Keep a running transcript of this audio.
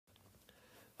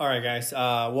All right, guys.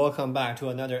 Welcome back to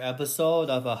another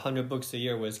episode of 100 Books a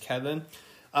Year with Kevin.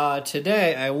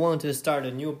 Today, I want to start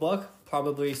a new book.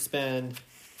 Probably spend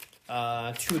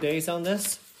 2 days on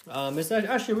this. It's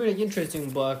actually a really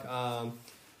interesting book.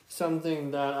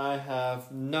 Something that I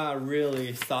have not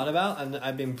really thought about, and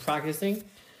I've been practicing.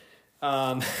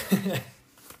 And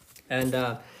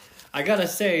I gotta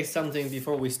say something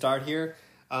before we start here.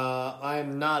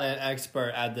 I'm not an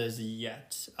expert at this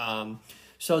yet.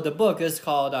 So the book is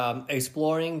called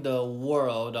Exploring the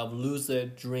World of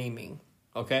Lucid Dreaming.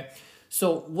 Okay,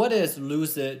 so what is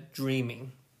lucid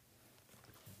dreaming?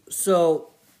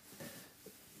 So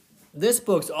this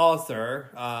book's author,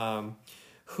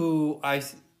 who I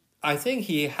think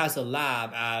he has a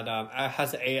lab at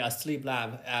a sleep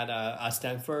lab at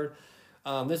Stanford.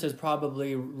 This is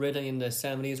probably written in the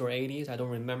 70s or 80s. I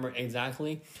don't remember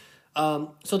exactly.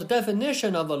 So the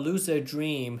definition of a lucid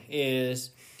dream is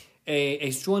a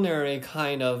extraordinary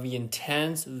kind of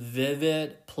intense,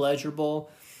 vivid, pleasurable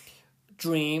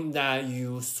dream that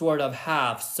you sort of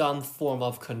have some form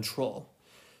of control.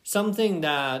 Something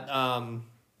that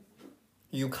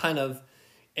you kind of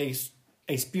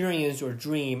experience your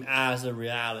dream as a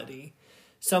reality.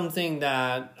 Something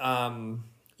that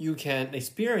you can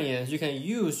experience, you can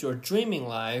use your dreaming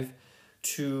life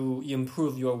to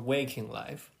improve your waking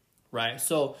life, right?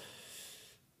 So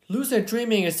lucid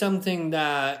dreaming is something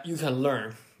that you can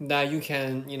learn, that you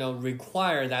can,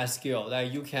 require that skill,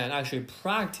 that you can actually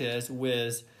practice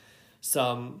with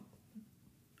some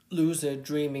lucid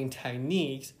dreaming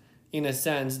techniques in a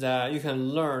sense that you can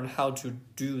learn how to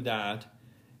do that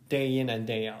day in and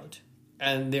day out.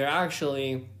 And they're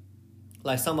actually,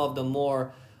 like some of the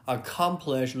more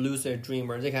accomplished lucid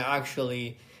dreamers, they can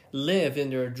actually live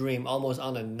in their dream almost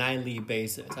on a nightly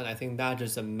basis. And I think that's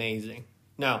just amazing.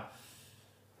 Now,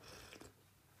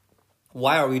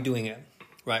 why are we doing it,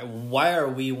 right? Why are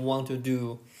we want to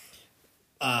do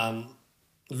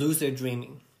lucid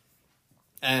dreaming?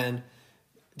 And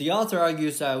the author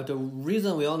argues that the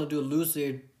reason we want to do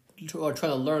lucid or try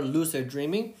to learn lucid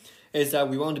dreaming is that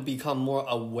we want to become more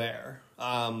aware.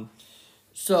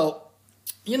 So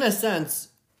in a sense,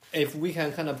 if we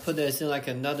can kind of put this in like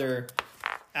another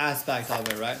aspect of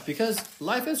it, right? Because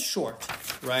life is short,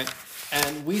 right?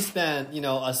 And we spend,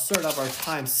 a third of our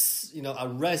time,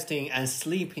 resting and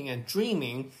sleeping and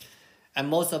dreaming. And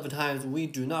most of the times we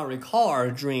do not recall our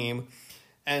dream.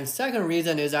 And second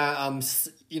reason is that,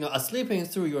 sleeping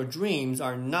through your dreams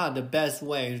are not the best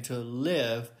way to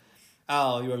live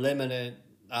out your limited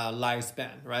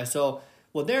lifespan, right? So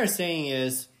what they're saying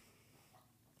is,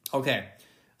 okay,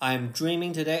 I'm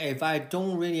dreaming today. If I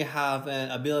don't really have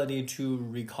an ability to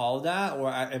recall that,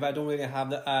 or if I don't really have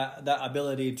that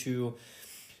ability to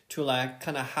like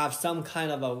kind of have some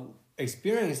kind of a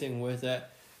experiencing with it,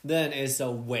 then it's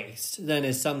a waste. Then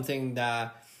it's something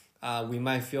that we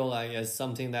might feel like is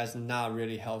something that's not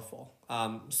really helpful.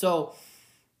 So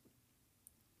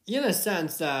in a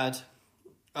sense that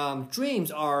dreams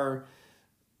are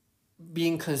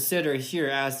being considered here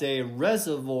as a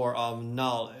reservoir of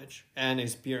knowledge and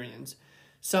experience,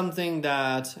 something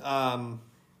that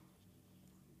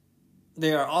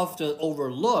they are often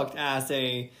overlooked as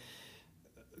a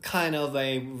kind of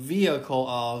a vehicle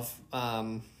of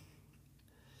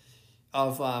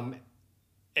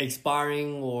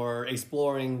expiring or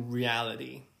exploring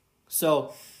reality.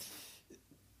 So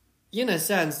in a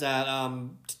sense that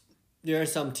there are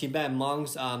some Tibetan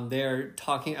monks, they're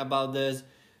talking about this.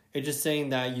 It's just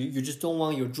saying that you just don't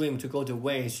want your dream to go to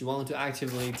waste. You want to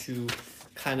actively to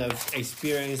kind of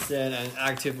experience it and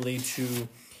actively to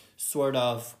sort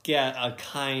of get a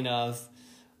kind of,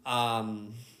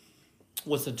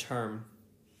 what's the term?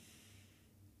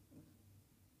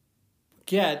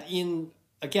 Get an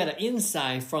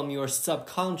insight from your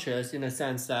subconscious in a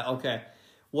sense that, okay,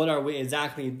 what are we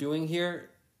exactly doing here?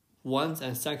 Once,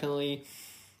 and secondly,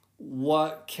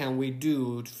 what can we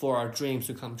do for our dreams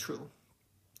to come true?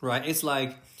 Right? It's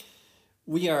like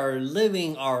we are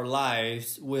living our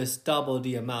lives with double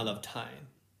the amount of time,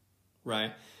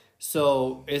 right?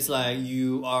 So it's like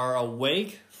you are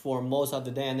awake for most of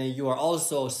the day, and then you are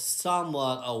also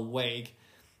somewhat awake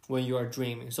when you are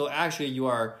dreaming. So actually you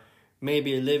are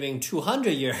maybe living 200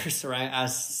 years, right?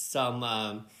 As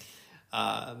some,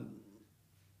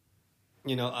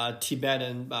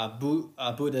 Tibetan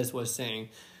Buddhist was saying.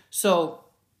 So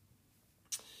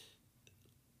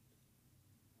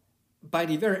by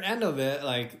the very end of it,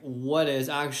 like what is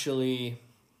actually,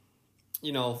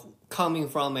 coming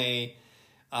from a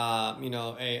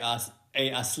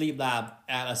sleep lab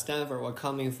at a Stanford, or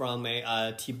coming from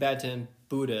a Tibetan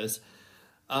Buddhist,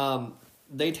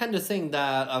 they tend to think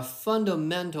that a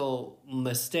fundamental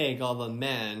mistake of a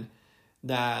man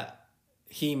that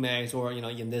he makes, or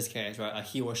in this case, right, a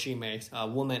he or she makes, a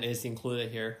woman is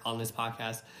included here on this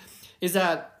podcast, is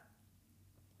that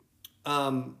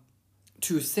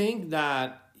to think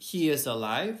that he is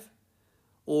alive,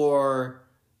 or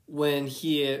when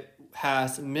he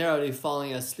has merely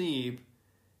fallen asleep,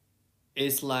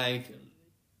 is like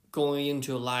going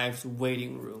into life's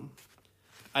waiting room.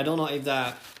 I don't know if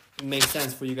that makes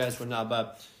sense for you guys or not,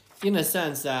 but in a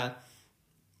sense that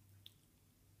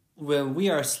when we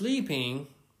are sleeping,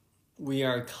 we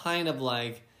are kind of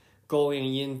like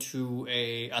going into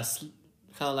a kind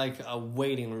of like a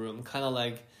waiting room, kind of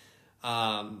like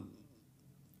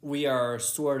we are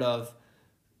sort of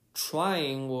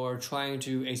trying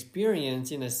to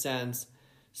experience, in a sense,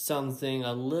 something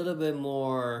a little bit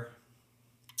more,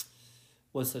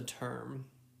 what's the term?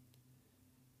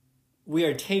 We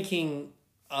are taking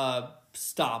a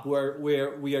stop where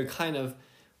we are kind of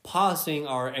pausing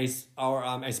our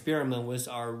experiment with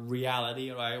our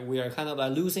reality, right? We are kind of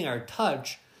like losing our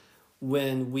touch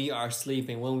when we are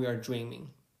sleeping, when we are dreaming.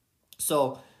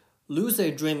 So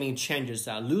lucid dreaming changes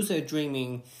that. Lucid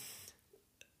dreaming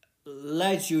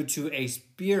lets you to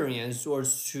experience or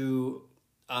to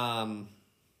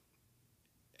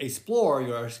explore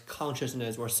your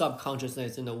consciousness or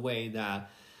subconsciousness in a way that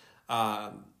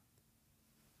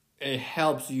it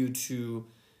helps you to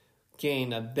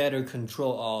gain a better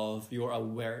control of your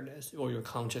awareness or your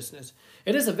consciousness.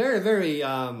 It is a very, very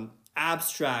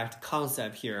abstract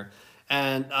concept here.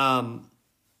 And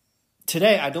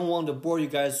today, I don't want to bore you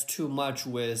guys too much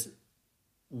with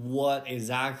what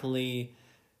exactly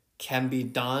can be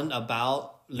done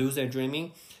about lucid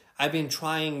dreaming. I've been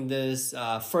trying this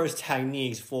first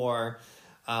techniques for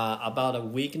about a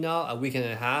week now, a week and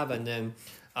a half, and then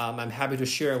I'm happy to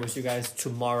share with you guys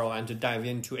tomorrow and to dive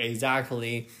into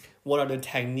exactly what are the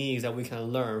techniques that we can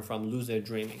learn from lucid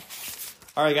dreaming.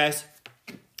 All right, guys,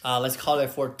 let's call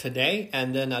it for today,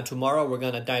 and then tomorrow we're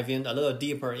going to dive in a little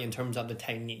deeper in terms of the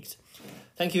techniques.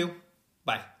 Thank you.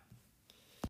 Bye.